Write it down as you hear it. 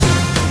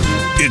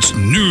It's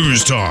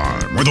news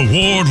time with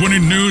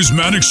award-winning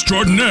newsman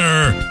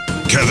extraordinaire,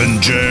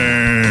 Kevin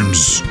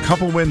James.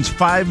 Couple wins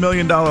 $5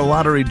 million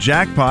lottery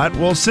jackpot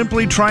while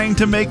simply trying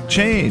to make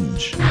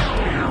change.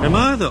 Am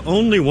I the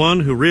only one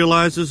who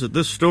realizes that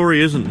this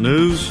story isn't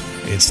news?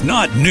 It's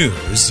not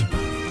news.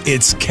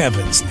 It's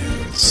Kevin's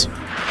news.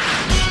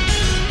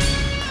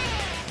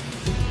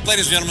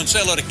 Ladies and gentlemen, say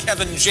hello to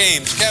Kevin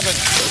James. Kevin.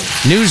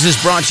 News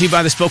is brought to you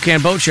by the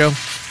Spokane Boat Show.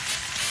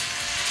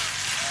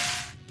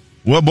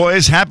 Well,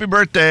 boys, happy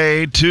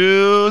birthday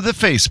to the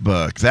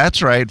Facebook.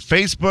 That's right.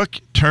 Facebook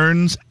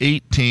turns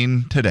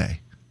 18 today.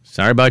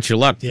 Sorry about your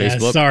luck,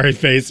 Facebook. Sorry,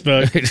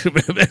 Facebook. Bit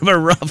of a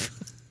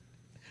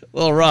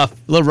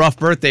little rough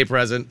birthday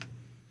present.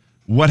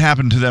 What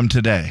happened to them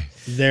today?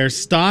 Their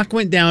stock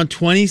went down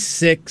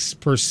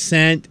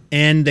 26%,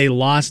 and they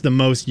lost the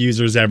most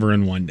users ever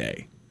in one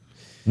day.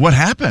 What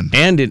happened?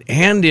 And in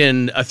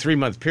a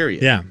 3-month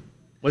period. Yeah.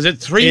 Was it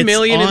 3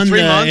 million in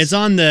 3 months? It's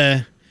on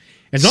the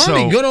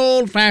good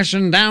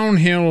old-fashioned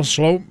downhill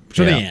slope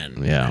to the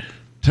end. Yeah.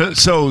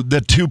 So the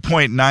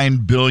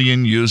 2.9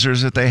 billion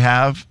users that they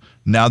have,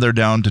 now they're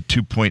down to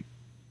 2.8.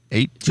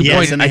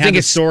 Yes, and I think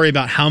it's a story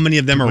about how many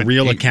of them are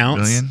real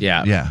accounts.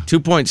 Billion? Yeah.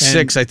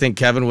 2.6, I think,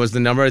 Kevin, was the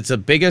number. It's the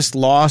biggest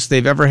loss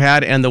they've ever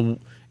had, and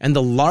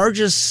the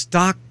largest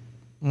stock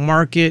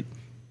market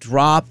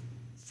drop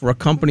for a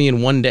company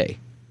in one day.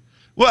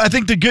 Well, I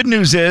think the good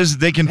news is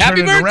they can turn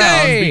it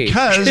around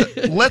because,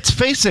 let's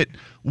face it,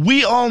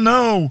 we all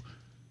know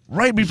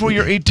right before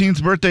your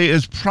 18th birthday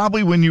is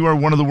probably when you are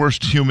one of the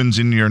worst humans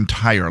in your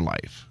entire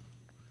life.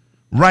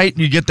 Right?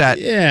 You get that.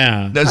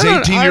 Yeah. Those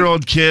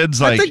 18-year-old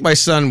kids. I think my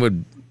son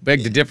would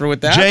beg to differ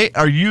with that. Jay,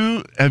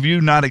 have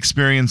you not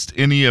experienced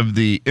any of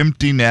the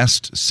empty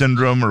nest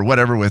syndrome or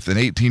whatever with an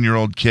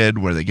 18-year-old kid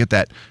where they get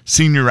that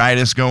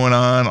senioritis going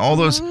on? All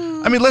those.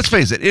 I mean, let's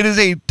face it. It is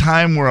a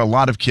time where a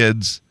lot of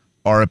kids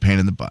are a pain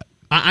in the butt.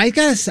 I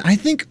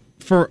think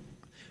for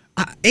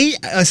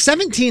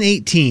 17,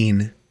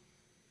 18,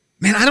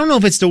 man, I don't know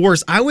if it's the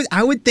worst. I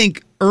would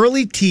think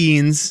early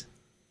teens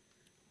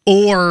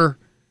or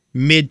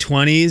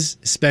mid-20s,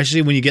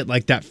 especially when you get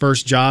like that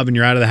first job and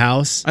you're out of the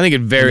house. I think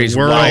it varies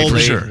widely. For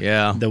sure.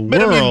 Yeah. The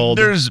world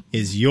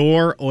is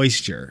your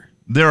oyster.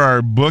 There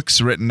are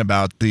books written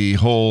about the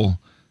whole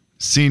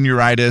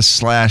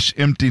senioritis /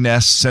 empty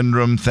nest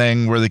syndrome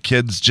thing where the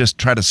kids just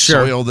try to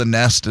soil the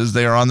nest as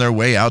they are on their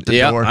way out the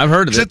door. I've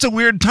heard of it. It's a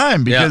weird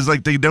time because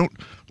they don't,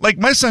 like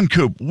my son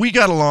Coop, we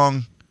got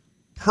along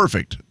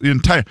perfect.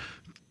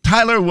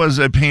 Tyler was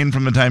a pain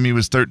from the time he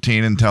was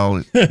 13 until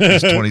he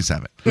was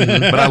 27. But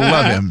I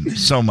love him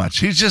so much.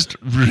 He's just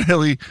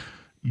really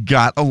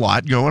got a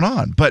lot going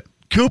on. But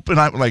Coop and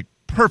I were like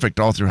perfect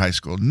all through high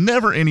school.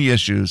 Never any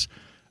issues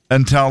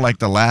until like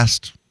the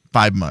last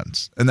 5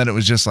 months. And then it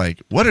was just like,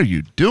 what are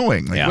you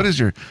doing? Like, what is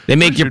your... They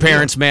make your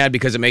parents mad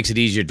because it makes it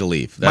easier to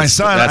leave. My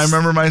son, I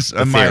remember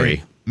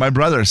my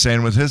brother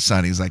saying with his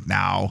son, he's like,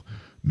 now,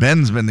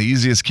 Ben's been the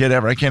easiest kid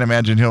ever. I can't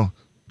imagine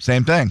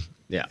same thing.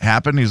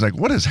 Happen. He's like,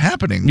 what is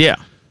happening? Yeah.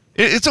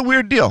 It's a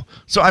weird deal.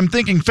 So I'm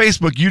thinking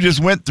Facebook, you just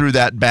went through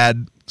that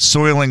bad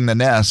soiling the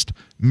nest.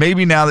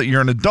 Maybe now that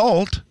you're an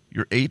adult,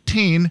 you're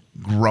 18,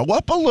 grow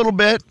up a little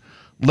bit.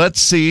 Let's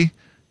see,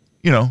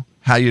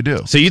 how you do.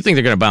 So you think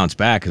they're going to bounce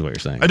back is what you're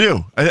saying? I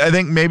do. I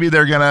think maybe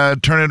they're going to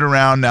turn it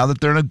around now that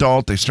they're an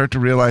adult. They start to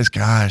realize,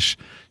 gosh,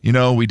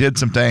 we did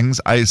some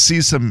things. I see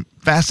some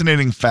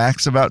fascinating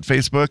facts about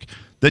Facebook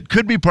that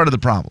could be part of the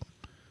problem.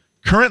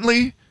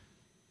 Currently,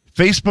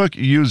 Facebook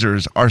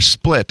users are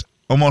split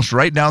almost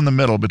right down the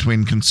middle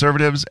between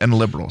conservatives and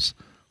liberals.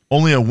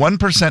 Only a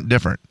 1%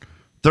 different.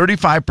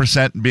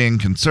 35% being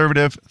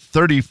conservative,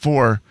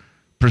 34%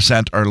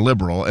 are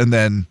liberal, and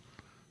then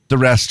the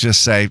rest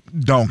just say,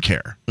 don't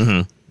care.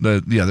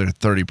 Mm-hmm. The other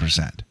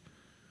 30%.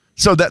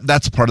 So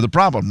that's part of the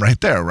problem right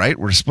there, right?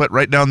 We're split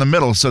right down the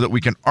middle so that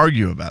we can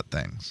argue about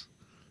things.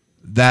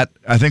 That,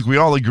 I think we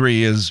all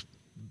agree, is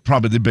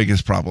probably the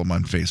biggest problem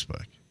on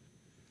Facebook.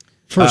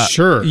 For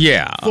sure.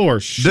 Yeah. For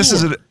sure. This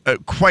is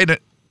quite an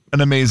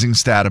amazing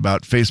stat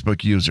about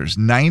Facebook users.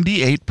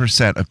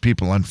 98% of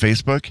people on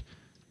Facebook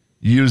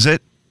use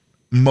it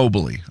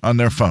mobily on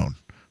their phone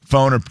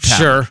or tablet.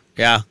 Sure.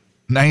 Yeah.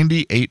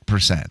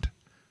 98%.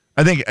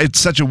 I think it's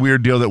such a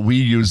weird deal that we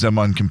use them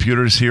on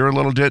computers here a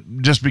little bit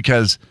just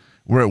because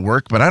we're at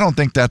work, but I don't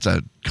think that's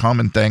a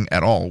common thing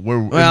at all.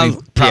 We're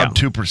the proud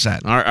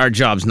 2%. Our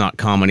job's not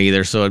common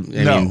either, so I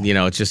mean,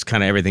 it's just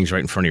kind of everything's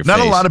right in front of your face.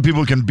 Not a lot of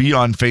people can be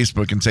on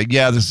Facebook and say,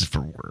 yeah, this is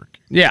for work.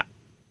 Yeah.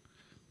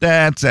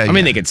 That's I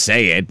mean, they could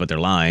say it, but they're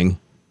lying.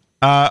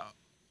 The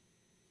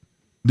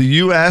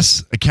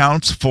U.S.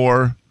 accounts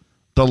for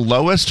the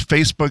lowest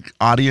Facebook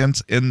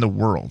audience in the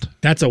world.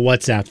 That's a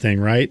WhatsApp thing,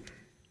 right?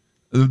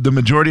 The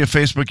majority of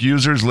Facebook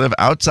users live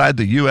outside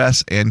the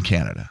U.S. and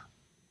Canada.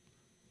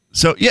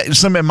 So,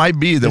 it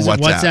might be the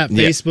WhatsApp.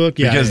 Facebook,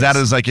 because that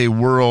is like a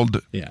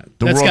world, the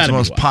world's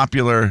most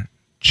popular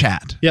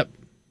chat. Yep.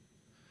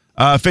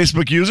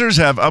 Facebook users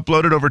have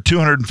uploaded over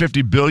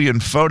 250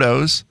 billion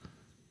photos.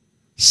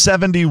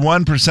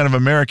 71% of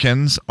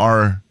Americans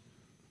have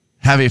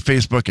a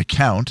Facebook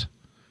account.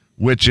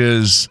 which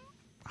is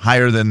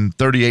higher than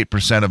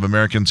 38% of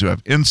Americans who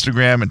have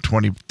Instagram and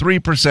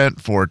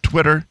 23% for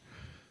Twitter.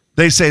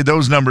 They say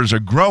those numbers are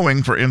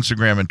growing for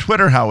Instagram and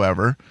Twitter,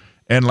 however,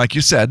 and like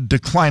you said,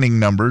 declining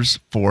numbers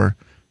for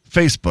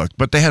Facebook.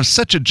 But they have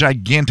such a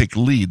gigantic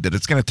lead that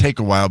it's going to take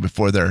a while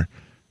before they're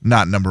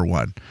not number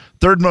one.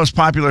 Third most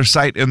popular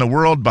site in the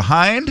world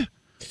behind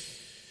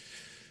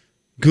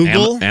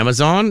Google.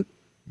 Amazon.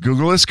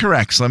 Google is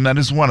correct, Slim. That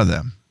is one of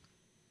them.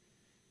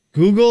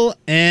 Google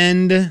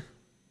and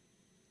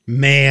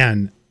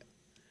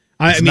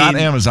It's not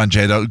Amazon,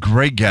 Jay, though.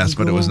 Great guess,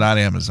 but it was not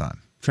Amazon.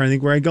 Trying to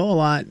think where I go a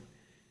lot.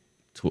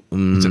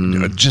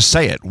 Just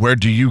say it. Where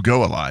do you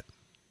go a lot?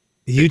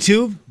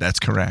 YouTube? That's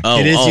correct.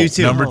 It is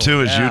YouTube. Number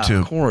 2 is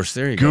YouTube. Of course,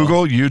 there you go.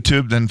 Google,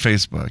 YouTube, then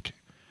Facebook.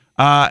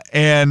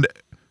 And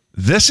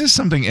this is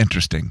something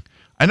interesting.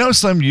 I know,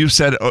 Slim, you've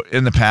said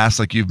in the past,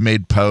 like you've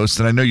made posts,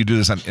 and I know you do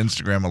this on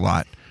Instagram a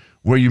lot,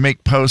 where you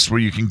make posts where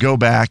you can go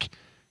back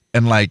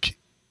and like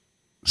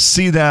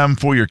see them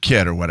for your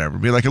kid or whatever.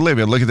 Be like,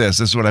 Olivia, look at this.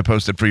 This is what I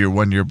posted for your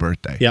 1-year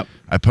birthday. Yep.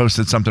 I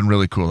posted something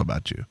really cool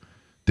about you.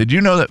 Did you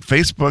know that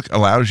Facebook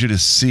allows you to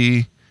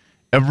see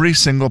every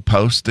single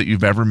post that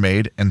you've ever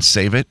made and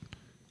save it?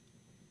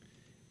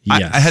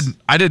 Yes.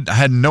 I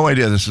had no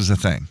idea this was a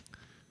thing.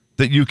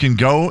 That you can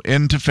go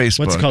into Facebook.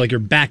 What's it called? Like your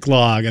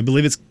backlog. I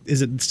believe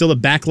is it still the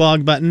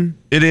backlog button?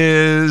 It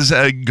is.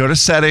 Go to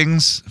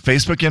settings,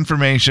 Facebook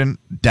information,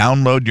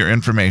 download your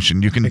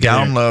information. You can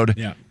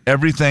download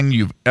everything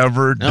you've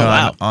ever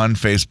done on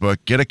Facebook.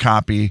 Get a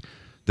copy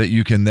that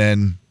you can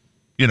then,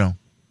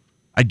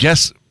 I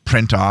guess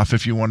print off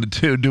if you wanted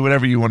to, do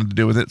whatever you wanted to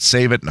do with it,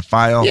 save it in a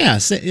file.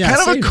 Kind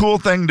of a cool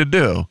thing to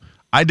do.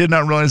 I did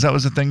not realize that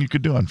was a thing you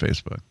could do on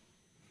Facebook.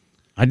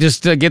 I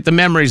just get the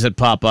memories that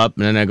pop up,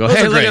 and then I go,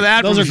 hey, look at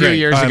that from a few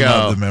years ago. I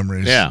love the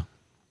memories. Yeah.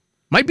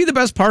 Might be the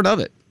best part of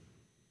it.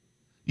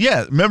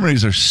 Yeah,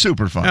 memories are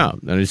super fun. Yeah,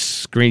 then I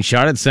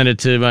screenshot it, send it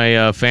to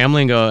my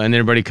family, and go, and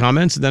everybody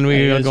comments, and then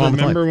we go on.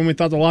 Remember when we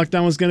thought the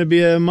lockdown was going to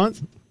be a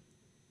month?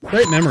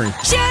 Great memory.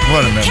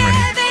 What a memory.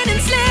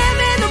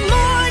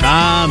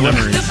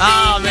 Memories.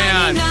 Oh,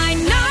 man.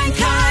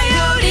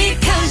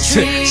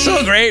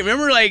 So great.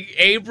 Remember like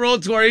April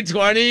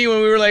 2020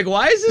 when we were like,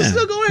 why is this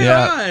still going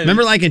on?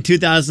 Remember like in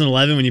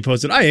 2011 when you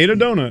posted, I ate a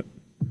donut.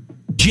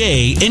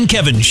 Jay and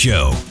Kevin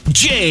Show.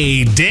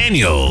 Jay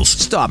Daniels.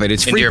 Stop it.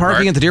 It's free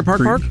parking at the Deer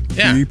Park Park?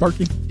 Yeah. Free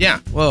parking? Yeah.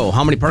 Whoa,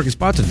 how many parking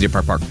spots at the Deer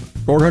Park Park?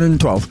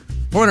 412.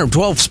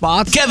 412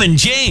 spots? Kevin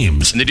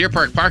James. And the Deer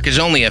Park Park is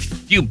only a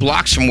few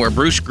blocks from where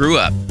Bruce grew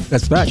up.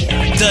 That's right.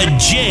 The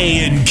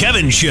Jay and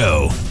Kevin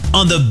Show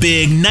on the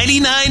Big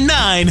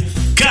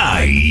 99.9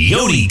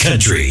 Coyote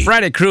Country.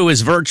 Friday Crew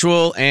is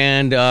virtual,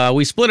 and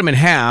we split them in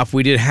half.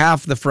 We did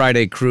half the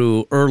Friday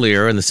Crew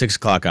earlier in the 6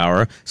 o'clock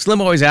hour. Slim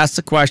always asks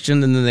a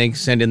question, and then they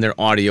send in their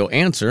audio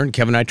answer, and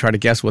Kevin and I try to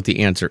guess what the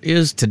answer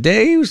is.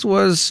 Today's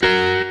was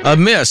a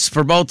miss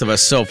for both of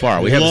us so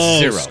far. We have Low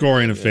 0.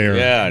 scoring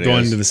affair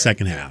going into the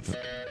second half.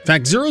 In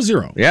fact,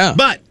 0-0. Yeah.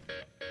 But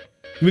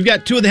we've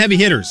got 2 of the heavy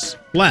hitters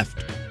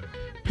left.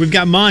 We've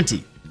got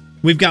Monty.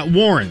 We've got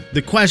Warren.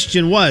 The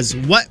question was,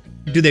 what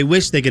do they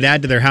wish they could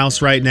add to their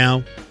house right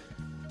now?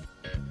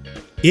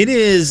 It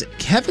is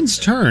Kevin's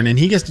turn, and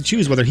he gets to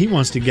choose whether he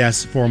wants to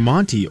guess for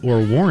Monty or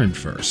Warren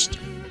first.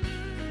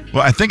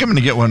 Well, I think I'm going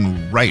to get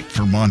one right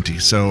for Monty,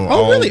 so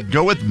really? I'll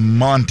go with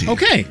Monty.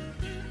 Okay.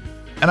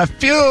 And I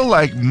feel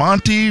like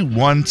Monty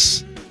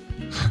wants,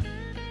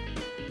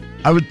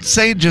 I would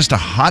say just a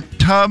hot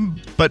tub,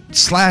 but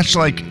 /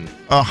 like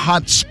a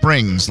hot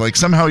springs. Like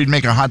somehow he'd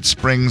make a hot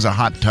springs, a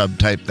hot tub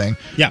type thing.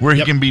 Yeah, where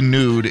he can be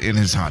nude in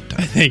his hot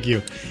tub. Thank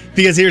you.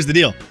 Because here's the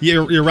deal.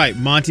 You're right.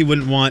 Monty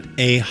wouldn't want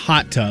a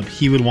hot tub.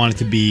 He would want it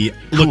to be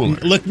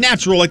look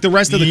natural, like the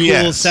rest of the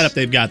cool setup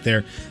they've got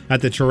there at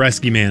the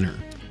Tereski Manor.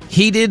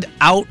 Heated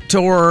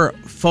outdoor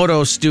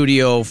photo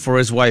studio for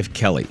his wife,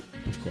 Kelly.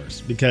 Of course,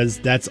 because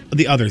that's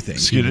the other thing.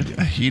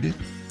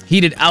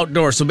 Heated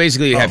outdoor. So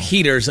basically you have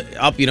heaters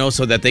up,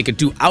 so that they could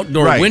do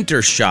outdoor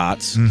winter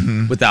shots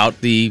without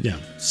the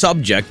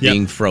subject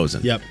being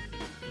frozen. Yep.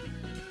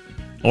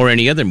 Or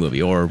any other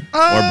movie, or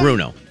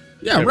Bruno.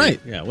 Yeah, whatever. right.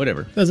 Yeah,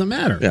 whatever. Doesn't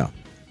matter. Yeah.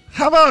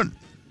 How about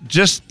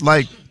just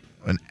like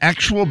an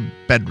actual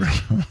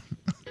bedroom?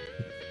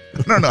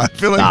 I don't know. I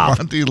feel like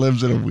Monty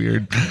lives in a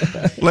weird,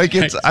 like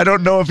I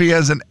don't know if he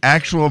has an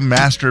actual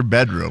master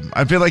bedroom.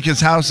 I feel like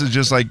his house is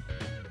just like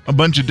a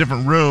bunch of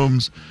different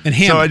rooms. And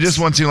so I just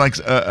want to see like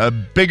a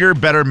bigger,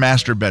 better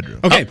master bedroom.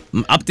 Okay.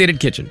 Updated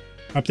kitchen.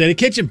 Updated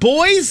kitchen.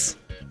 Boys,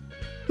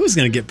 who's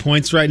going to get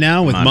points right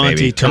now with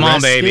Monty? Come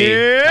on,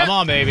 baby. Come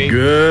on, baby.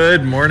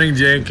 Good morning,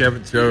 Jay and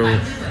Kevin. So,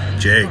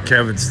 Jay,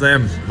 Kevin,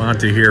 Slim,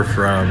 Monty here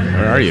from...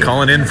 Where are you?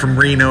 Calling in from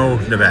Reno,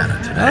 Nevada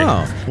today.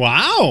 Oh.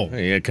 Wow.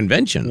 A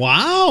convention.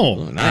 Wow.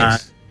 Oh,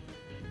 nice.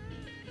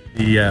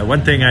 The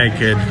one thing I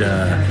could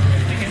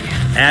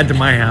add to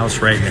my house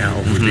right now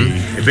would be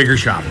a bigger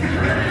shop.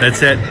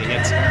 That's it.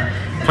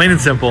 Plain and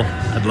simple.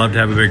 I'd love to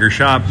have a bigger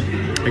shop.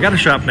 I got a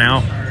shop now.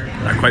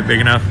 Not quite big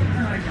enough.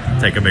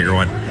 Take a bigger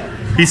one.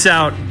 Peace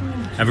out.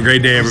 Have a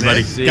great day,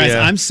 everybody. Guys,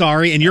 I'm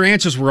sorry, and your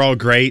answers were all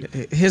great.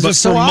 His but was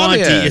so for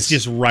Monty, obvious. it's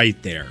just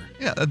right there.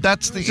 Yeah,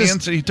 that's the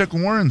answer. He took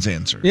Warren's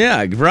answer.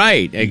 Yeah,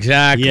 right.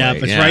 Exactly. Yeah,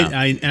 but it's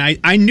right.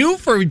 I knew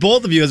for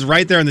both of you it was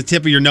right there on the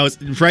tip of your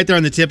nose, right there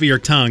on the tip of your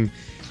tongue,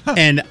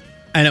 and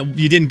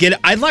you didn't get it.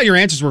 I thought your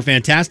answers were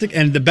fantastic,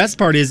 and the best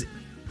part is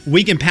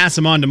we can pass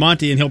them on to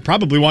Monty, and he'll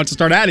probably want to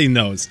start adding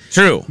those.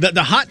 True.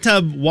 The hot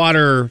tub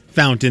water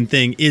fountain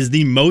thing is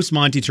the most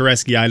Monty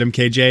Tereski item,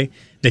 KJ,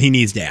 that he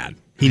needs to add.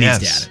 He needs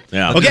to add it.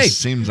 Yeah. Okay.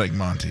 Seems like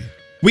Monty.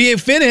 We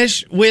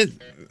finish with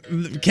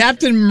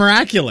Captain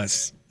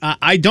Miraculous.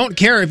 I don't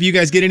care if you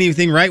guys get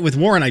anything right with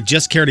Warren. I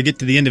just care to get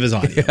to the end of his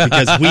audio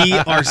because we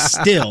are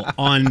still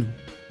on.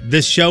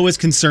 This show is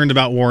concerned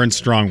about Warren's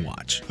Strong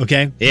Watch.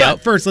 Okay. Yeah.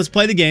 But first, let's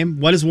play the game.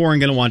 What is Warren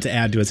going to want to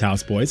add to his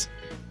house, boys?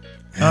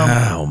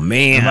 Oh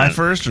man. Am I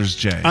first or is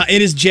Jay?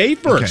 It is Jay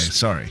first. Okay,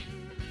 sorry.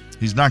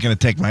 He's not going to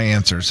take my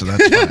answer, so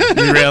that's fine.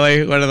 You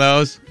really? One of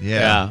those?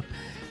 Yeah.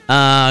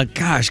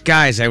 Gosh,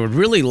 guys, I would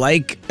really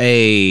like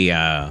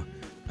a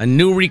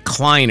new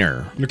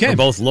recliner for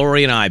both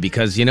Lori and I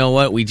because you know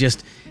what?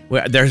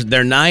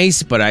 They're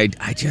nice, but I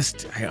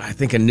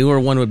think a newer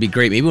one would be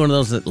great. Maybe one of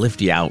those that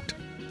lift you out.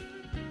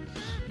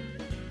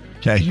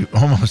 Okay, you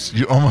almost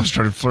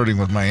started flirting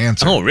with my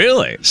answer. Oh,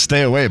 really?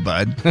 Stay away,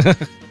 bud.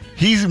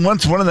 He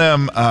wants one of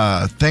them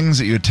things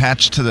that you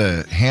attach to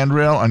the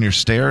handrail on your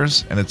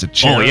stairs, and it's a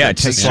chair. Oh, yeah, that it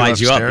just takes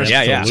slides you up. upstairs.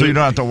 Yeah. So you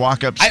don't have to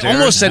walk upstairs. I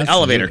almost said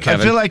elevator,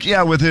 Kevin. I feel like,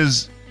 with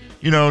his,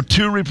 2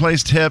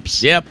 replaced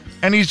hips. Yep.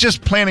 And he's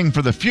just planning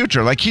for the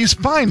future. Like, he's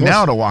fine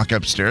now to walk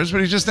upstairs,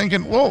 but he's just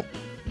thinking, well,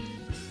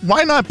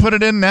 why not put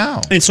it in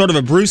now? In sort of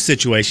a Bruce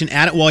situation,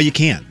 add it while you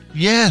can.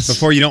 Yes.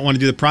 Before you don't want to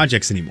do the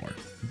projects anymore.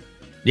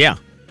 Yeah.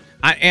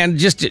 And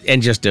just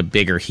a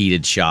bigger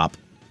heated shop.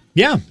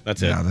 Yeah.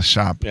 That's it. Yeah, the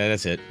shop. Yeah,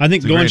 that's it. I think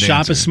It's a going great shop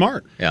answer. is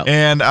smart. Yeah.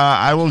 And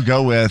I will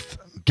go with,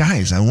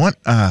 guys, I want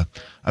a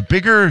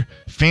bigger,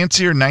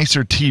 fancier,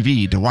 nicer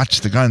TV to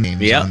watch the gun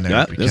games on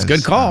there. That's a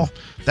good call.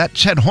 That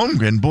Chet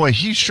Holmgren, boy,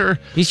 he's sure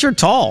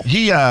tall.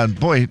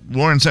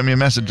 Warren sent me a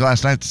message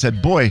last night that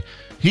said, boy,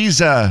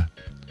 he's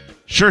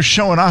sure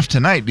showing off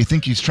tonight. Do you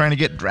think he's trying to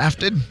get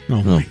drafted?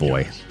 Oh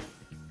boy.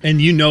 And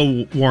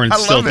Warren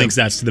still thinks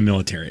that's to the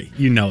military.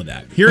 You know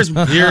that. Here is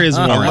Warren.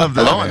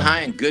 Hello and hi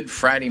and good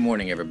Friday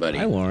morning, everybody.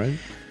 Hi, Warren.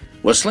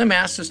 Well, Slim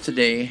asked us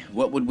today,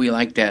 what would we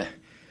like to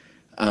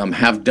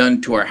have done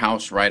to our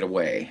house right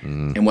away?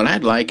 And what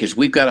I'd like is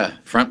we've got a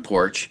front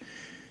porch.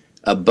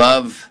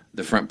 Above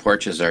the front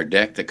porch is our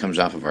deck that comes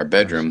off of our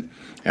bedroom.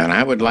 And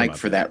I would like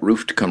for that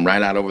roof to come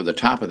right out over the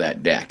top of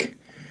that deck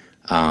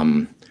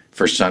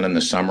for sun in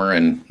the summer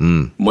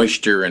and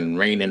moisture and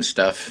rain and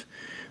stuff.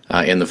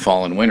 In the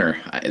fall and winter,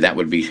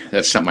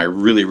 that's something I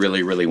really,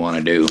 really, really want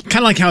to do. Kind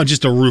of like how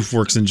just a roof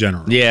works in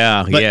general.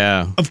 Yeah, But,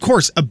 yeah. Of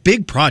course, a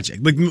big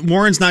project. Like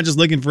Warren's not just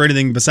looking for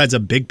anything besides a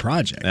big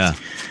project. Yeah.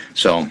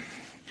 So, as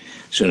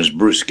soon as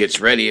Bruce gets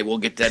ready, we'll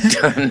get that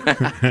done.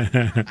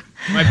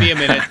 Might be a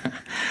minute.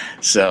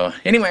 So,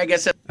 anyway, I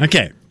guess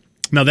Okay.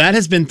 Now that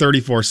has been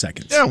 34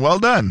 seconds. Yeah, well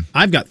done.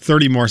 I've got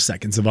 30 more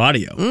seconds of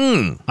audio.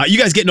 You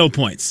guys get no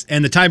points,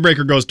 and the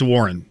tiebreaker goes to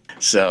Warren.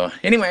 So,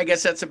 anyway, I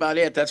guess that's about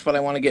it. That's what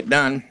I want to get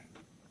done.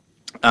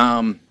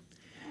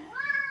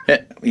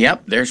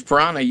 Yep, there's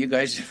Piranha. You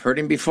guys have heard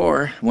him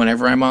before.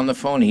 Whenever I'm on the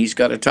phone, he's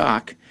got to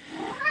talk.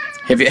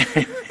 Have you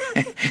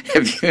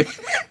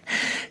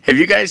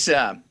guys?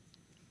 I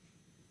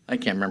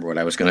can't remember what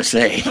I was going to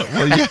say.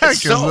 Well, yeah,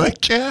 because of the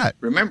cat.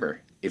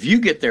 Remember, if you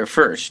get there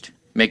first,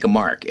 make a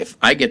mark. If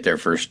I get there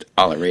first,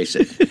 I'll erase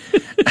it.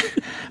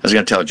 I was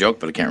going to tell a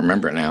joke, but I can't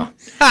remember it now.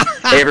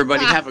 Hey,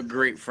 everybody, have a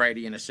great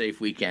Friday and a safe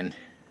weekend.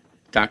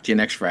 Talk to you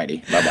next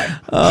Friday.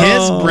 Bye-bye.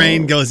 His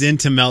brain goes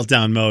into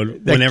meltdown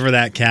mode whenever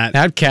that cat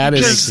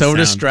is so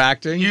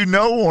distracting.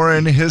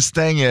 Warren, his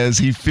thing is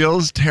he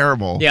feels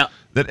terrible. Yeah.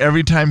 That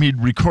every time he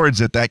records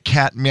it, that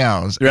cat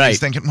meows. And Right. he's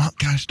thinking, well,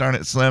 gosh darn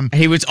it, Slim.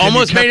 He was Can you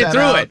almost cut made it that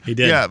through out? it. He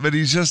did. Yeah, but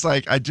he's just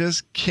like, I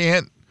just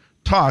can't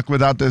talk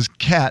without this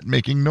cat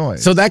making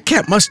noise. So that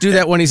cat must do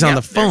that when he's on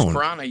the There's phone.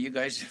 Piranha. You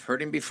guys have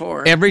heard him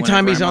before. Every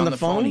time Whenever he's I'm on the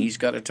phone? he's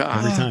got to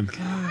talk. every time.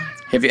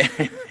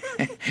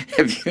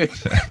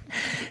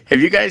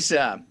 Have you guys?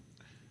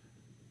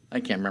 I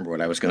can't remember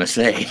what I was going to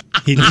say.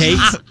 He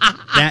takes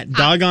that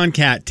doggone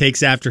cat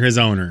takes after his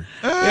owner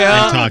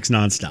and talks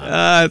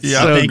nonstop.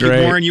 Thank you,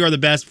 Warren. You are the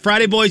best.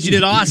 Friday boys, you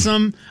did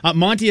awesome.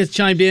 Monty has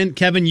chimed in.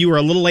 Kevin, you were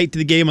a little late to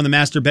the game on the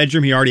master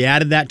bedroom. He already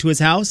added that to his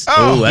house.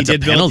 Oh, that's a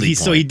penalty point.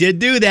 So he did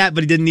do that,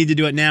 but he didn't need to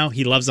do it now.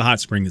 He loves the hot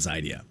springs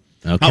idea.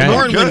 Okay.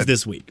 Warren Good. wins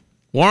this week.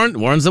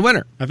 Warren's the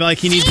winner. I feel like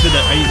he needs to.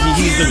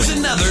 He needs Here's to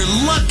win. another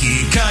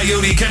lucky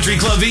Coyote Country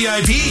Club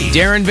VIP.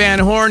 Darren Van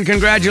Horn,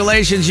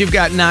 congratulations. You've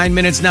got 9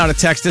 minutes now to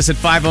text us at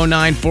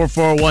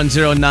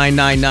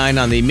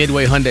 509-441-0999 on the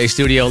Midway Hyundai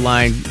studio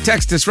line.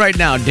 Text us right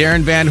now,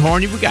 Darren Van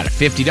Horn. We've got a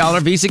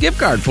 $50 Visa gift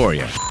card for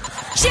you.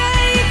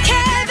 Jay,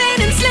 Kevin,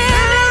 and Slim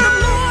in the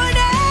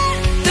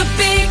morning. The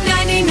big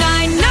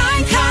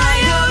 99.9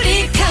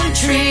 Coyote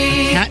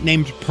Country. Cat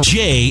named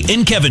Jay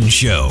and Kevin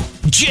Show.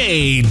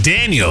 Jay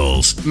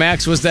Daniels.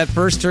 Max, was that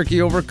first turkey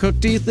overcooked,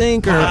 do you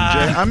think? Or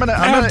I'm gonna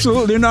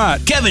Absolutely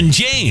not. Kevin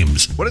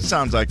James. what it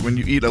sounds like when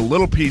you eat a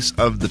little piece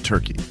of the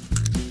turkey.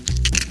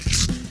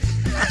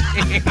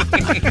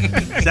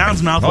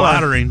 Sounds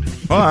mouth-watering.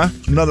 Hold on,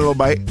 another little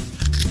bite.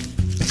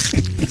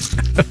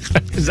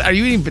 Are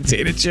you eating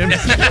potato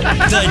chips?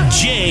 The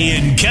Jay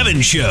and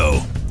Kevin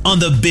Show on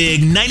the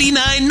Big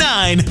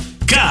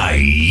 99.9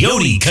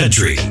 Coyote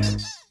Country.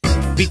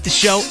 Beat the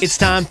show, it's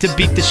time to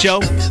beat the show.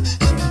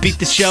 Beat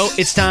the show,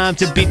 it's time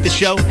to beat the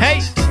show.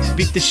 Hey!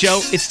 Beat the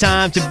show, it's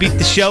time to beat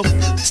the show.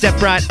 Step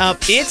right up,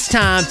 it's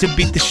time to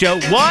beat the show.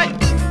 What?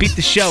 Beat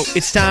the show,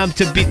 it's time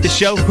to beat the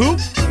show. Who?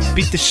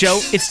 Beat the show,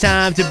 it's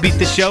time to beat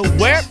the show.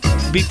 Where?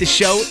 Beat the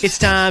show, it's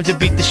time to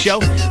beat the show.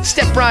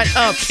 Step right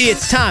up,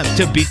 it's time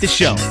to beat the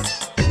show.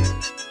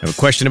 I have a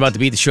question about the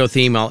Beat the Show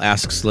theme. I'll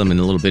ask Slim in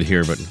a little bit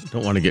here, but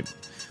don't want to get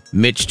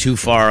Mitch too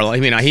far. I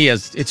mean,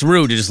 it's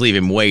rude to just leave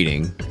him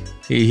waiting.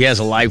 He has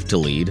a life to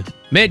lead.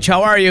 Mitch,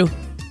 how are you?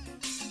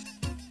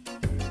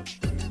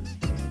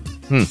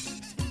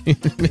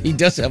 He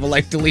does have a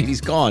life to lead. He's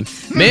gone.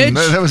 Mitch?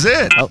 That was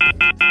it. Oh.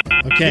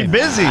 Okay. He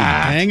busy.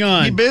 Hang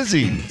on. He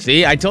busy.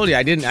 See, I told you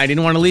I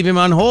didn't want to leave him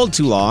on hold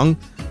too long.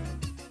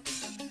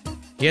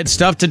 He had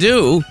stuff to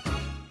do.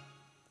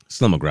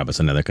 Slim will grab us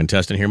another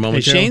contestant here Hey,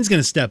 momentarily. Shane's going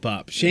to step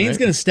up. Shane's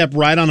going to step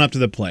right on up to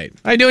the plate.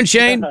 How you doing,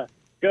 Shane?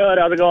 Good.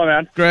 How's it going,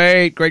 man?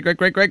 Great. Are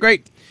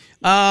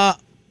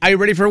you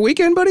ready for a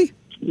weekend, buddy?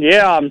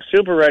 Yeah, I'm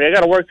super ready. I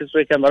got to work this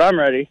weekend, but I'm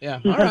ready. Yeah.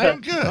 All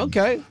right. Good.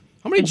 Okay.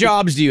 How many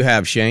jobs do you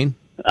have, Shane?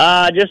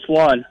 Just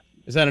one.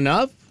 Is that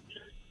enough?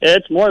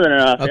 It's more than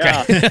enough.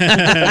 Okay.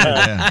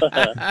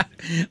 Yeah.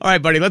 All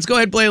right, buddy. Let's go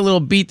ahead and play a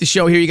little Beat the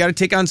Show here. You got to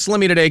take on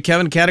Slimmy today,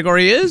 Kevin.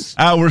 Category is?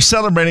 We're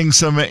celebrating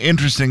some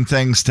interesting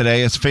things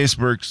today. It's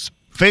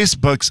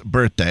Facebook's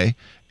birthday.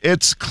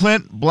 It's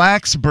Clint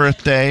Black's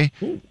birthday.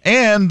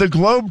 And the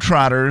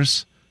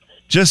Globetrotters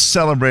just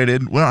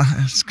celebrated, well,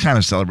 it's kind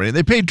of celebrated.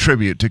 They paid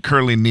tribute to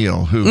Curly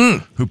Neal,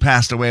 who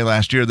passed away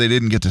last year. They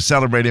didn't get to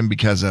celebrate him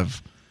because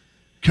of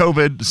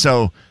COVID,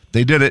 so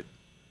they did it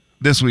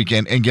this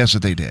weekend. And guess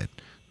what they did?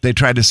 They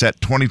tried to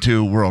set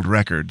 22 world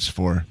records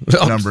for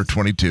number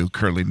 22,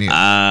 Curly Neal.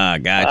 Ah,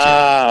 gotcha.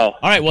 Wow.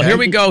 All right, well, here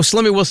we go.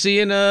 Slimmy, we'll see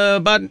you in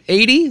about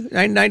 90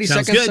 Sounds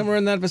seconds, good. somewhere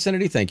in that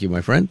vicinity. Thank you,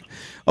 my friend.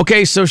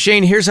 Okay, so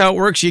Shane, here's how it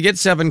works. You get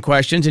 7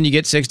 questions, and you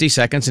get 60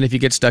 seconds, and if you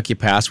get stuck, you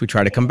pass. We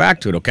try to come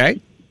back to it,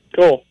 okay?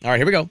 Cool. All right,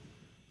 here we go.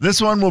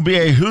 This one will be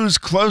a who's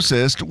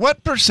closest.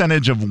 What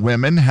percentage of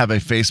women have a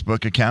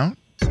Facebook account?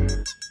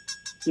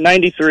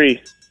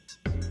 93.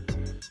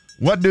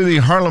 What do the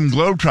Harlem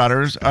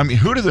Globetrotters,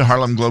 who do the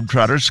Harlem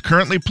Globetrotters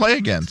currently play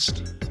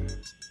against?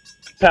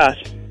 Pass.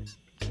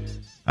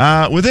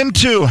 Within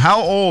 2,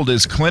 how old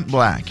is Clint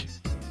Black?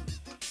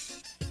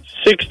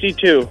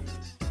 62.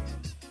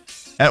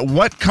 At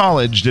what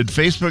college did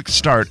Facebook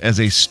start as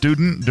a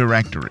student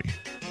directory?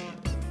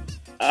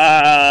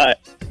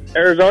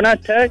 Arizona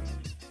Tech?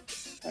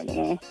 I don't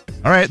know.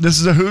 All right, this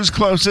is a who's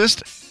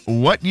closest.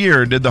 What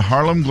year did the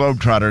Harlem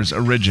Globetrotters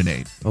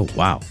originate? Oh,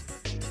 wow.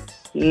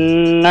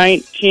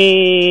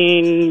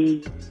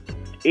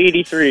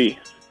 1983.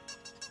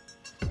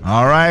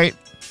 All right.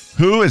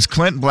 Who is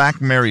Clint Black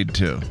married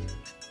to?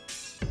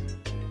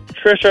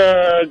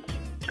 Trisha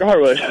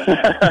Garwood.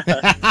 That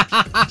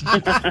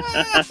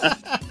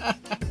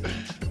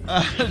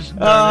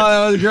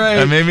was great.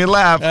 That made me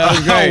laugh. That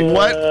was great.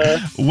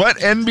 What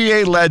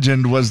NBA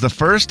legend was the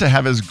first to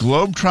have his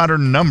Globetrotter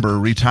number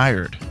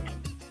retired?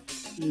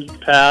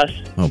 Pass.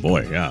 Oh,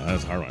 boy. Yeah,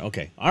 that's a hard one.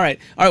 Okay. All right.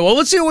 Well,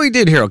 let's see what we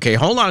did here. Okay,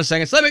 hold on a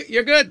second. Slimmy,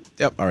 you're good.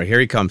 Yep. All right,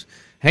 here he comes.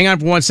 Hang on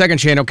for 1 second,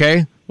 Shane,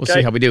 okay? We'll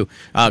see how we do.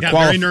 Got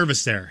very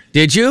nervous there.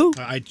 Did you?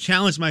 I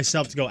challenged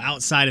myself to go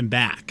outside and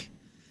back.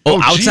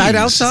 Oh, outside?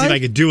 To see if I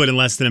could do it in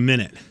less than a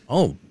minute.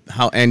 Oh,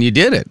 how? And you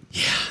did it.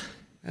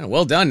 Yeah.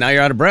 Well done. Now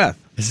you're out of breath.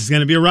 This is going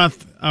to be a rough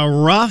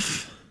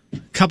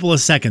couple of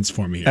seconds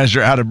for me here. As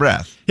you're out of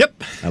breath.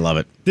 Yep. I love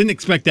it. Didn't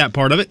expect that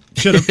part of it.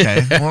 Should have.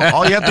 Okay. Well,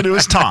 all you have to do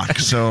is talk.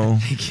 So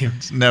Thank you.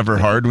 It's never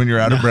hard when you're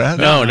out of breath.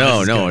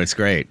 No, it's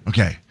great.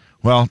 Okay.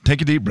 Well,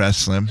 take a deep breath,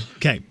 Slim.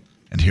 Okay.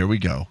 And here we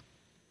go.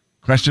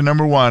 Question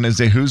number 1 is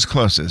a who's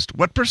closest.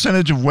 What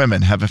percentage of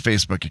women have a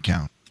Facebook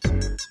account?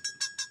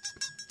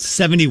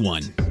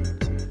 71.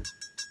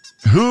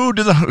 Who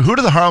do the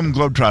Harlem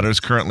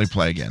Globetrotters currently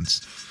play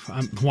against?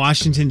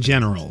 Washington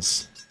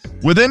Generals.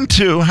 Within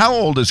 2, how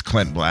old is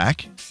Clint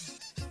Black?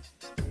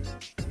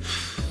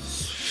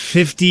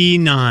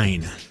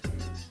 59.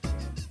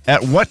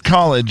 At what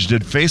college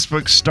did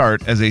Facebook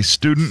start as a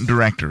student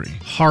directory?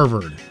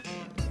 Harvard.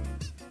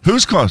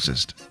 Who's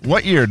closest?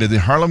 What year did the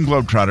Harlem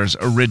Globetrotters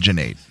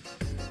originate?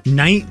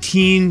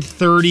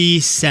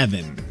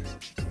 1937.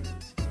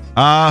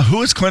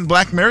 Who is Clint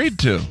Black married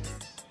to?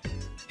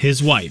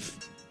 His wife.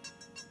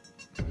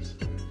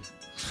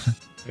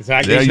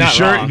 Exactly. Are you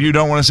sure you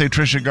don't want to say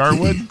Trisha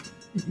Garwood?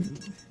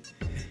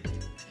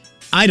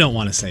 I don't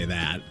want to say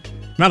that.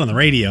 Not on the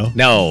radio.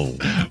 No.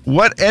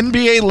 What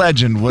NBA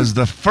legend was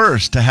the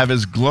first to have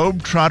his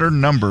Globetrotter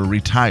number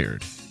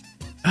retired?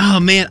 Oh,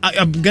 man.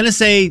 I'm going to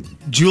say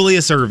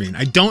Julius Erving.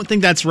 I don't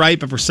think that's right,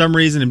 but for some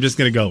reason, I'm just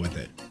going to go with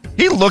it.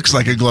 He looks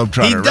like a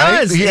Globetrotter, He right?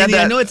 does. He had And I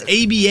that- know it's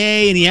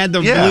ABA, and he had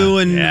the Yeah. blue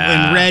and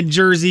red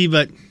jersey,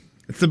 but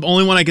it's the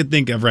only one I could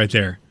think of right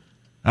there.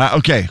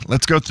 Okay,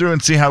 let's go through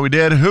and see how we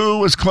did. Who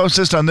was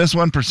closest on this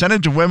one?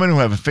 Percentage of women who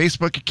have a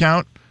Facebook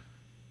account.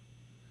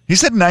 He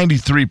said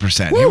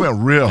 93%. He went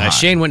real high.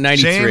 Shane went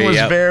 93, Shane was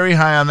yep. very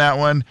high on that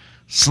one.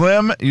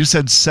 Slim, you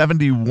said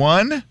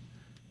 71.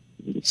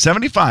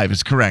 75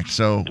 is correct.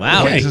 So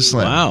Wow. point to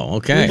Slim. Wow.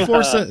 Okay.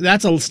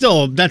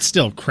 That's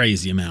still a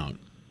crazy amount.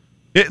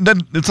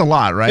 It's a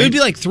lot, right? It would be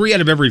like 3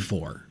 out of every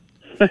 4.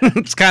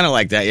 It's kind of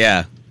like that,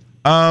 yeah.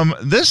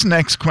 This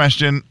next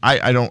question,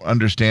 I don't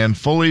understand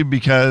fully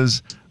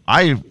because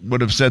I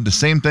would have said the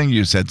same thing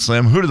you said,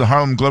 Slim. Who do the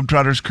Harlem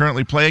Globetrotters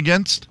currently play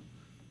against?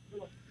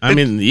 I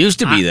mean, it used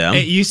to be them.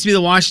 It used to be the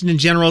Washington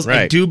Generals. I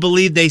Right. do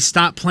believe they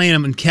stopped playing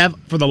them. And Kev,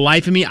 for the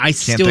life of me, I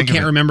still think of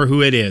can't it. remember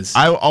who it is.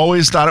 I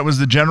always thought it was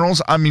the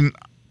Generals. I mean,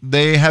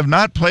 they have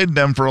not played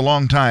them for a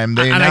long time.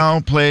 They And now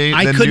play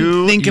I the couldn't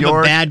New think of a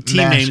York bad team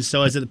Nash- name.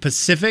 So is it the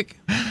Pacific?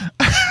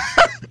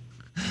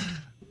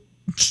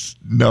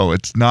 No,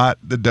 it's not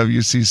the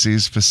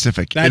WCC's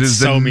Pacific. It That's is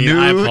the so mean.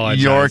 I New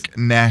apologize. York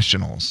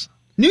Nationals.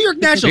 New York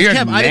Nationals. New York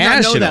Kev, I did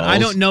not know that. I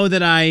Nationals? don't know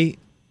that I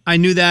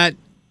knew that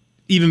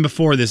even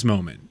before this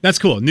moment. That's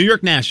cool. New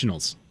York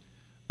Nationals.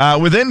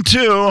 Within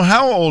 2,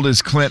 how old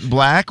is Clint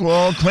Black?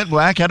 Well, Clint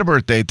Black had a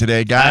birthday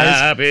today, guys.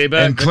 Happy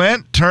birthday. And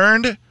Clint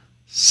turned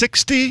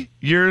 60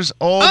 years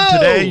old Oh,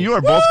 today. You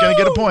are both going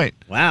to get a point.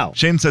 Wow.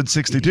 Shane said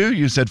 62.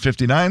 You said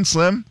 59.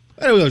 Slim,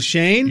 There we go,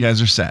 Shane. you guys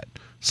are set.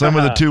 Slim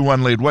with a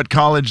 2-1 lead. What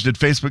college did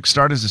Facebook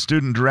start as a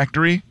student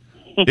directory?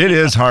 It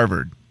is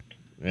Harvard.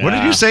 What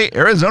did you say?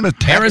 Arizona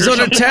Tech? or Arizona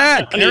something?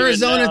 Tech.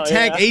 Arizona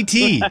Tech AT.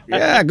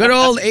 Yeah, good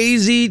old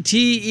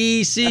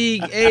AZTECH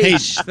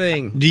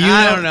thing. Do you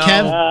I know, don't know.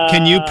 Kev,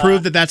 can you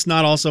prove that that's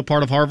not also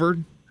part of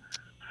Harvard?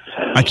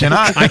 I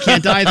cannot. I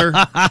can't either.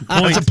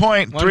 That's a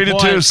point.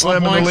 3-2.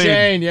 Slim in the lead.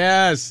 Shane,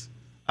 yes.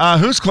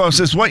 Who's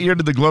closest? What year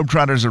did the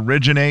Globetrotters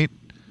originate?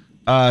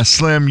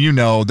 Slim, you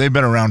know, they've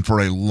been around for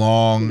a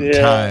long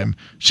time.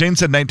 Shane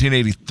said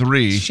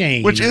 1983,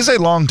 Shane. which is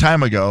a long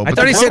time ago. I But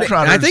thought the he said.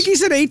 Globetrotters, I think he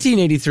said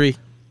 1883.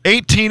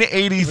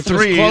 1883.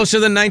 Which was closer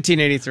than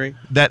 1983.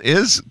 That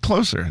is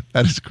closer.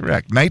 That is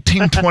correct.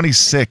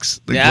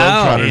 1926, the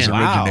Yeah, Globetrotters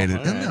man. Wow.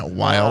 originated. Isn't that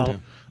wild?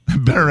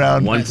 They've been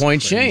around 1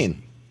 point,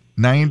 Shane.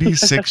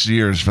 96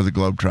 years for the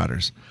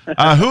Globetrotters.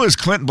 Who is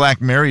Clint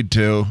Black married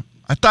to?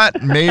 I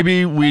thought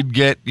maybe we'd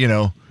get,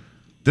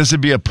 this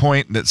would be a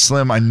point that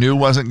Slim I knew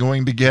wasn't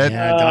going to get.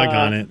 Yeah,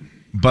 doggone it.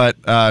 But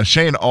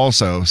Shane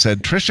also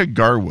said Trisha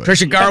Garwood.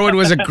 Trisha Garwood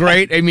was a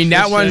great. I mean,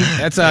 that one.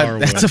 That's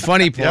a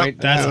funny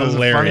point. That's It was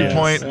hilarious. a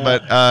funny point,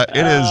 but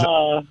it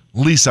is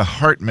Lisa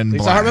Hartman Black.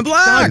 Lisa Hartman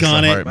Black.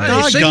 Doggone it. Hartman.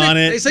 Doggone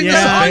it. They sing Yeah.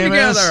 the song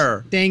Famous.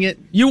 together. Dang it.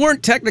 You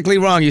weren't technically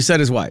wrong. You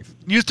said his wife.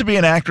 Used to be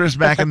an actress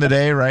back in the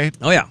day, right?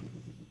 Oh yeah.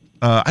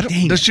 I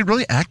don't. Does she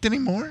really act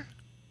anymore?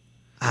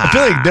 I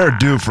feel like they're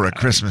due for a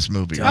Christmas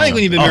movie. I think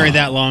when you've been married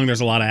that long, there's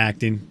a lot of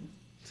acting.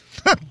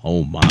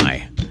 Oh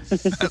my.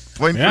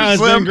 Point Yeah, for it's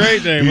Slim. been a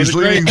great day. It was He's a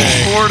great leading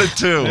day.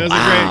 4-2. It was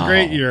a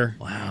great year.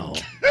 Wow.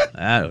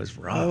 That was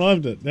I rough.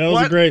 loved it. That was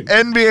What a great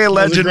NBA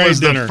legend great was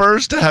dinner. the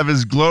first to have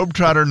his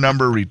Globetrotter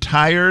number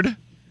retired?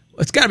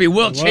 It's got to be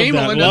Wilt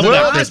Chamberlain. Love doesn't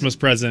that it? Christmas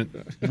present.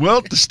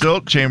 Wilt the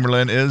Stilt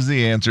Chamberlain is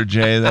the answer,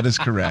 Jay. That is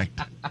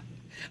correct.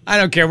 I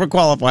don't care. We're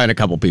qualifying a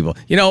couple people.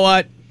 You know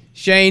what,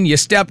 Shane? You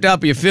stepped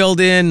up. You filled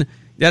in.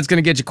 That's going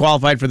to get you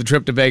qualified for the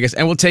trip to Vegas.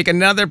 And we'll take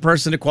another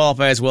person to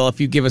qualify as well. If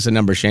you give us a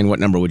number, Shane, what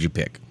number would you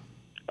pick?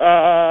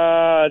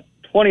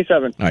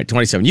 27. All right,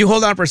 27. You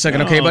hold on for a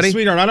second, okay, Oh, buddy?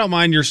 Sweetheart, I don't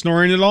mind your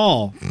snoring at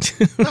all.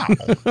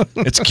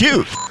 It's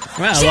cute.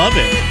 Well, I love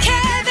it.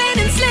 Kevin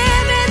and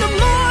Slim in the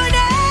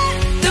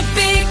morning. The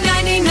big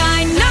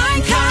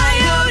 99.9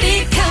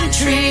 Coyote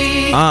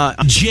Country.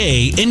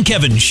 Jay and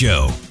Kevin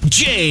Show.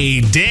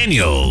 Jay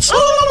Daniels.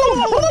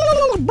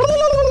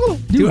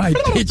 Do I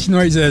pitch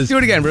noises? Do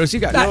it again, Bruce. You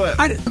got it.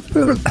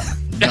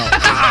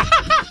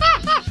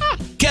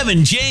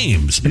 Kevin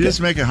James. You just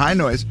make a high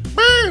noise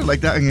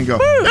like that and you go.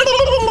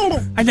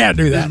 I can't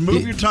do that. Just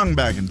move your tongue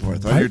back and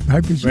forth. While you're,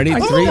 Ready? 3,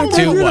 2,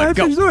 1,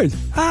 go.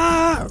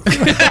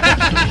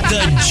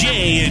 The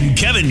Jay and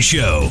Kevin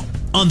Show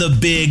on the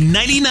Big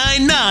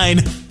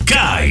 99.9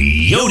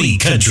 Coyote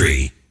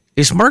Country.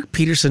 Is Mark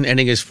Peterson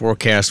ending his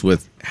forecast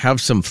with "have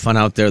some fun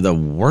out there" the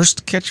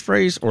worst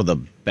catchphrase or the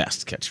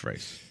best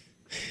catchphrase?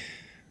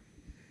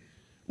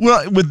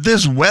 Well, with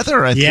this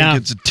weather, I Yeah.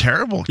 think it's a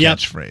terrible Yep.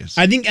 catchphrase.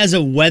 I think as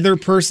a weather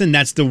person,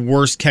 that's the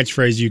worst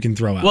catchphrase you can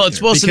throw out. Well, it's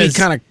supposed to be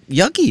kind of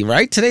yucky,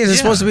 right? Today is it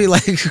supposed to be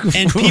like and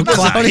people's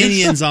cloudy?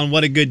 opinions on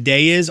what a good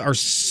day is are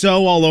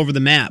so all over the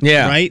map.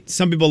 Yeah. Right?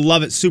 Some people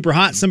love it super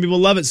hot. Some people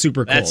love it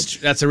super cold.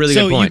 That's a really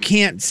so good point. you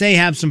can't say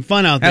have some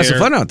fun out there. Have some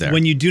fun out there.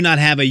 when you do not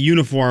have a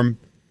uniform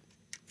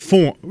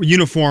fun.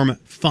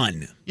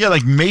 Yeah,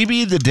 like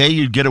maybe the day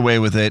you'd get away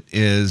with it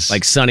is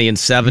like sunny and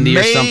 70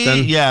 or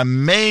something. Yeah,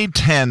 May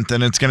 10th,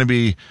 and it's going to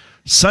be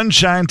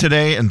Sunshine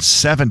today and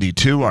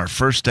 72, our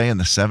first day in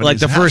the 70s. Like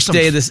the first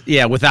day of this,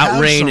 without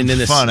have rain some and in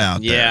this fun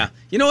out there. Yeah.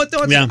 You know what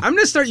though? Yeah. I'm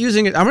gonna start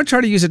using it. I'm gonna try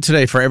to use it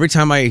today for every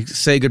time I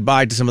say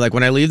goodbye to somebody. Like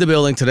when I leave the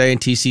building today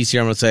and TC's here,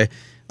 I'm gonna say,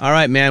 "All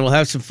right, man, we'll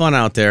have some fun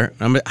out there."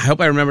 I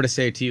hope I remember to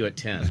say it to you at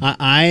 10.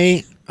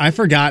 I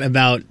forgot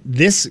about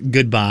this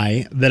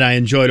goodbye that I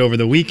enjoyed over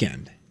the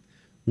weekend,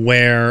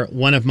 where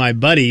one of my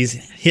buddies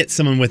hit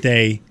someone with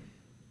a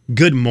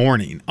good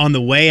morning on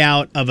the way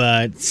out of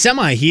a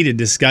semi-heated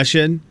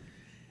discussion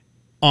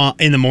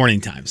in the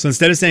morning time. So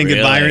instead of saying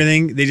goodbye or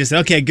anything, they just said,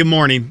 "Okay, good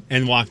morning,"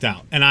 and walked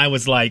out. And I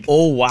was like,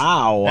 "Oh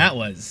wow, that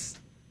was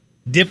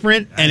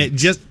different," and it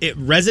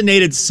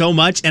resonated so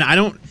much. And I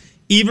don't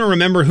even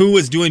remember who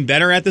was doing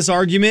better at this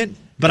argument,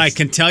 but I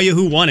can tell you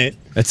who won it.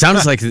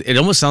 It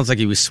almost sounds like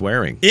he was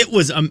swearing. It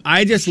was.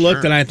 I just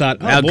looked and I thought,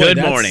 "Oh, now, boy, good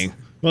that's- morning."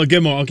 Well,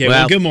 good morning. Okay,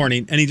 well, good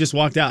morning. And he just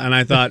walked out, and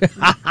I thought,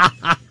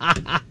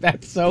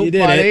 "That's so you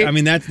did funny." it. I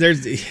mean,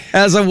 there's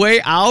as a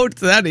way out.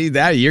 That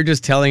you're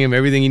just telling him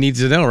everything he needs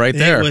to know right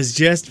there. It was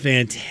just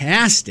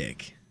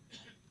fantastic.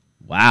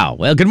 Wow.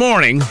 Well, good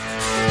morning.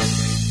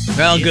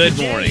 Well, good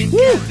morning.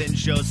 Kevin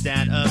show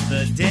stat of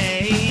the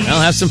day.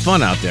 I'll have some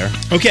fun out there.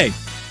 Okay,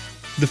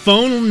 the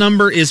phone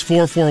number is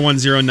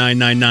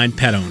 4410999.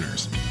 Pet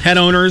owners. Pet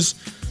owners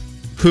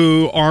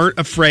who aren't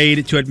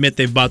afraid to admit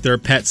they've bought their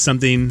pet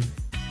something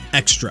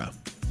extra.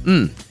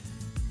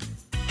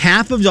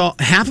 Half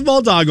of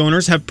all dog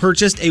owners have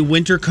purchased a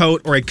winter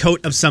coat or a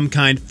coat of some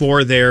kind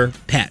for their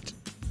pet.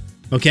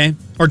 Okay?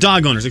 Or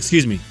dog owners,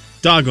 excuse me.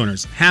 Dog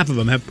owners, half of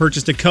them have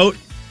purchased a coat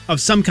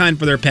of some kind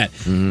for their pet.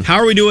 How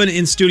are we doing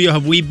in studio?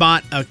 Have we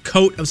bought a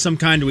coat of some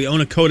kind? Do we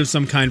own a coat of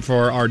some kind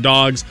for our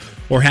dogs?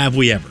 Or have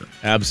we ever?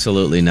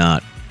 Absolutely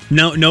not.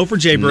 No for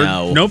Jaybird.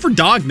 No for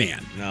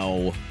Dogman.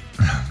 No.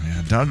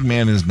 Yeah,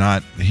 Dogman is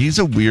not. He's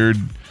a weird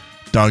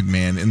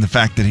Dogman in the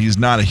fact that he's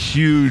not a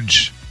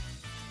huge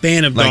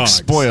fan of dogs.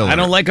 Spoiler. I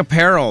don't like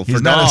apparel for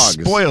he's dogs.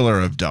 Not a spoiler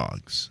of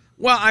dogs.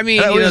 Well, I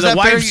mean, is the that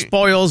wife fair?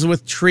 spoils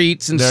with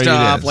treats and There it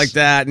stuff is. like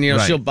that, and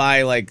Right. she'll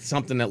buy like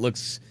something that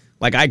looks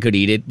like I could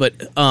eat it, but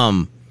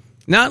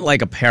not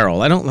like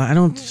apparel. I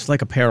don't just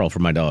like apparel for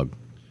my dog.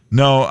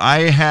 No,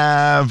 I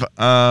have.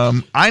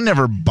 I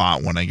never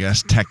bought one. I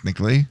guess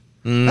technically.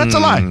 That's a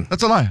lie.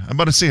 That's a lie. I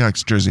bought a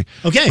Seahawks jersey.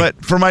 Okay.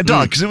 But for my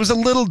dog, because it was a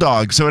little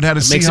dog, so it had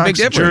a Makes a big Seahawks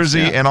difference, jersey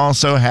yeah. and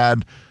also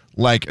had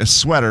like a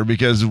sweater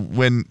because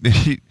when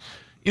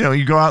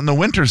you go out in the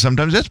winter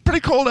sometimes it's pretty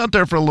cold out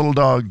there for a little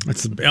dog.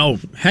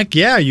 Heck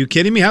yeah. Are you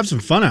kidding me? Have some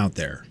fun out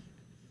there.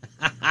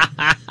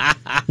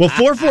 Well,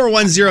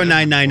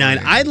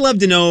 4410999. I'd love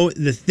to know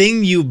the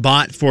thing you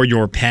bought for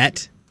your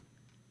pet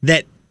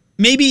that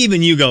maybe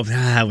even you go,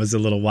 that was a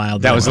little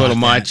wild. That was a little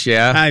much,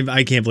 yeah.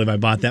 I can't believe I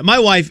bought that. My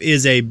wife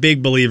is a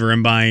big believer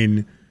in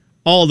buying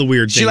all the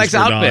weird things. She likes for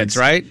outfits, dogs.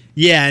 right?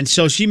 Yeah, and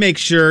so she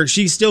makes sure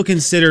she still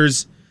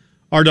considers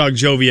our dog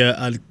Jovia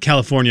a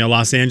California,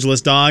 Los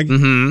Angeles dog.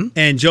 Mm-hmm.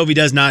 And Jovi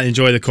does not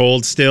enjoy the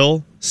cold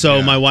still.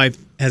 So my wife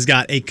has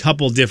got a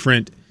couple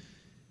different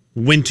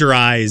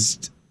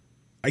winterized,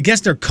 I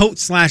guess they're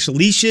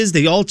coat/leashes.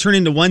 They all turn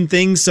into one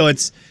thing. So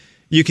it's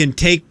you can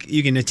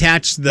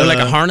attach the like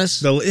a harness?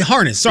 The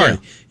harness, sorry. Yeah.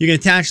 You can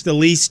attach the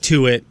leash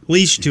to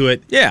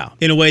it. Yeah.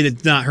 In a way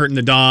that's not hurting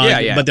the dog.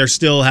 Yeah. But they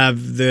still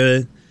have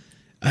the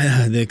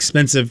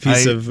expensive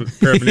piece of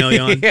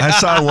paraphernalia on. I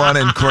saw one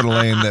in Coeur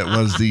d'Alene that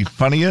was the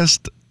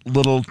funniest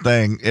little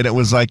thing, and it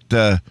was like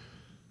the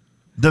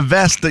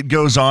vest that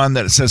goes on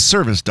that says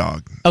service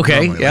dog.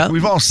 Okay, Normally. yeah. Like,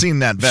 we've all seen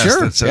that vest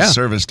Sure, that says yeah.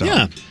 service dog.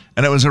 Yeah.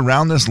 And it was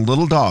around this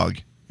little dog,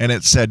 and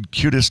it said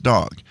cutest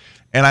dog.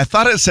 And I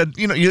thought it said,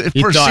 you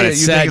first thought see it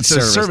you think it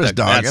said says service service dog.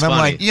 dog. That's And I'm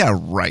funny. like, yeah,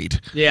 right.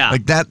 Yeah,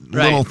 Like that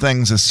right. little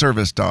thing's a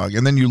service dog.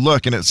 And then you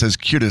look and it says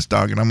cutest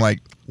dog. And I'm like,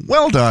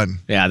 well done.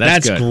 Yeah,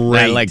 that's good.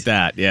 great. I like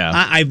that, yeah.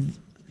 I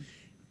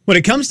when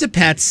it comes to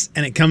pets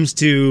and it comes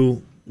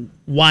to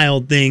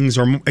wild things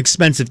or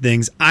expensive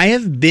things, I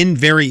have been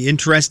very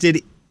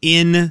interested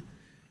in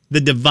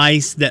the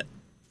device that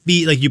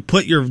you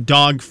put your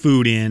dog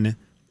food in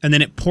and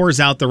then it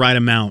pours out the right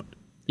amount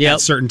at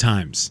certain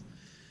times.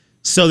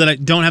 So that I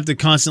don't have to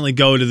constantly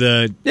go to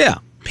the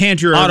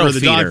pantry or Auto where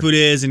the dog feeder. food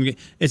is, and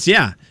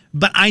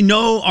But I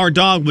know our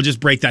dog will just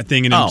break that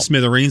thing into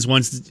smithereens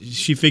once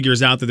she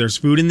figures out that there's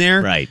food in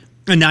there. Right.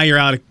 And now you're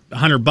out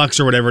 $100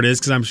 or whatever it is,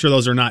 because I'm sure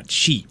those are not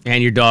cheap.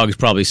 And your dog's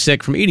probably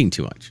sick from eating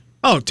too much.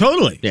 Oh,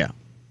 totally. Yeah.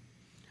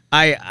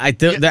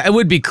 That it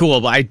would be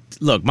cool, but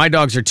look, my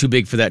dogs are too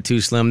big for that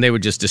too, Slim. They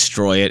would just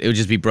destroy it. It would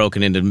just be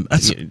broken into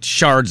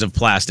shards of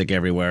plastic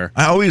everywhere.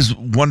 I always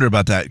wonder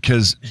about that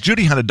because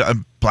Judy had a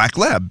black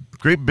lab.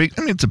 Great big,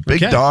 it's a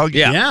big dog.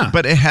 Yeah.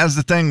 But it has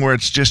the thing where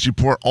it's just you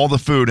pour all the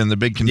food in the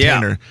big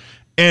container.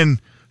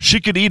 And she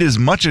could eat as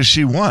much as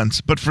she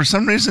wants, but for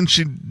some reason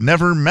she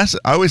never messes.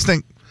 I always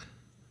think,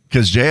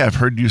 because Jay, I've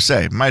heard you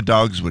say, my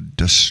dogs would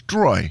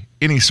destroy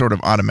any sort of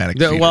automatic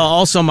feeder. Well,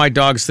 also my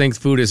dogs think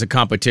food is a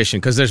competition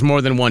because there's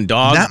more than one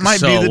dog. That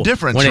might be the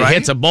difference, when right? it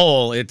hits a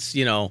bowl, it's,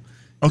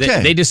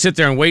 Okay. They just sit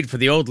there and wait for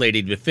the old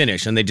lady to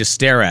finish, and they just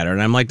stare at her.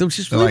 And I'm like,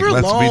 just leave her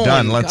let's alone. be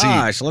done. Let's eat.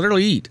 Gosh, let her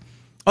eat.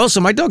 Oh,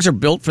 so my dogs are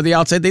built for the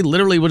outside. They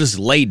literally will just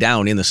lay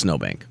down in the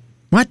snowbank.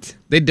 What?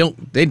 They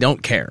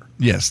don't care.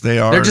 Yes, they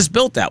are. They're just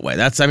built that way.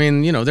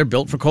 They're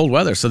built for cold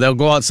weather. So they'll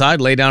go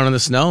outside, lay down in the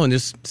snow, and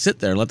just sit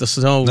there and let the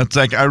snow That's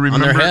like, I on their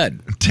remember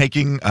head.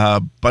 taking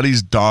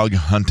Buddy's dog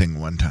hunting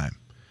one time.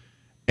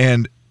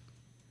 And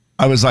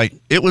I was like,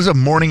 it was a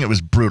morning, it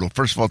was brutal.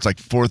 First of all, it's like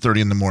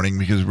 4:30 in the morning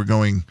because we're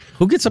going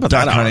Who gets up at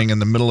duck that hour? hunting in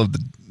the middle of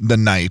the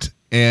night.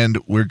 And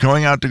we're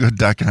going out to go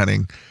duck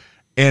hunting.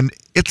 And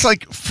it's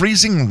like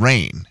freezing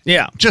rain.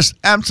 Yeah. Just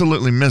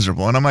absolutely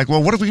miserable. And I'm like,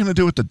 well, what are we going to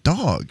do with the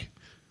dog?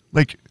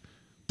 Like,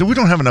 we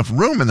don't have enough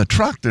room in the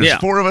truck. There's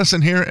 4 of us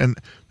in here. And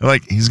they're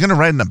like, he's going to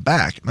ride in the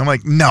back. And I'm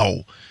like,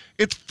 no,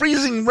 it's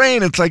freezing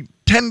rain. It's like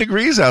 10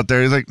 degrees out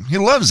there. He's like, he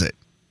loves it.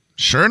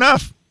 Sure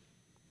enough,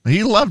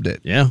 he loved it.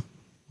 Yeah.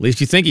 At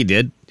least you think he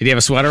did. Did he have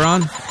a sweater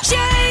on?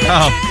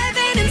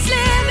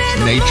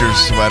 Nature's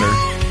sweater.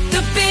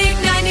 The big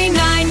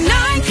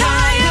 99.9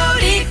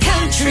 Coyote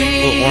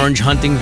Country. Little orange hunting